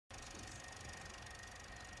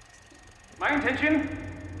My intention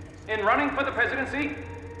in running for the presidency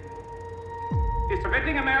is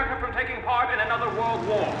preventing America from taking part in another world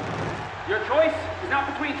war. Your choice is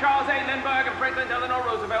not between Charles A. Lindbergh and Franklin Delano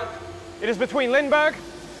Roosevelt. It is between Lindbergh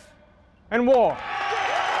and war.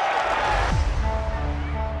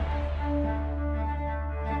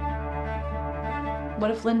 What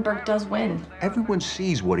if Lindbergh does win? Everyone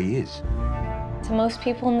sees what he is. To most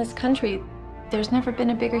people in this country, there's never been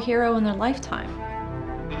a bigger hero in their lifetime.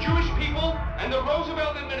 The Jewish people and the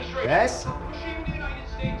Roosevelt administration. Yes? are pushing the United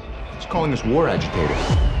States into He's calling us war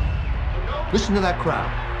agitators. Listen to that crowd.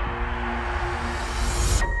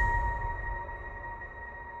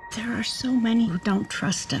 There are so many who don't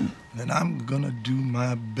trust him. And I'm gonna do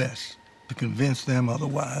my best to convince them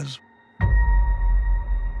otherwise.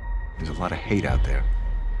 There's a lot of hate out there,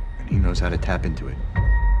 and he knows how to tap into it.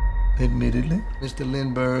 Admittedly, Mr.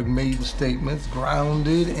 Lindbergh made statements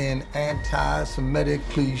grounded in anti-Semitic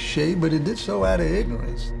cliche, but he did so out of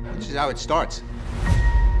ignorance. This is how it starts.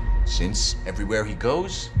 Since everywhere he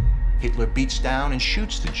goes, Hitler beats down and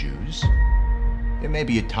shoots the Jews, there may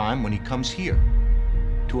be a time when he comes here,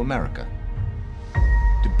 to America,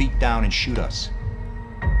 to beat down and shoot us.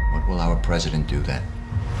 What will our president do then?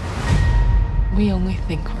 We only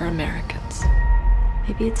think we're Americans.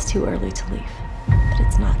 Maybe it's too early to leave, but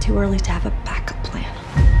it's not too early to have a backup plan.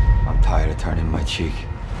 I'm tired of turning my cheek.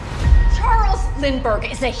 Charles Lindbergh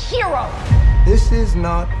is a hero. This is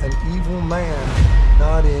not an evil man,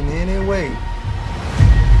 not in any way.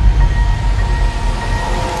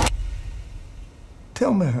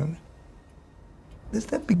 Tell me, Herman, does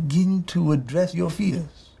that begin to address your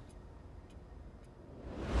fears?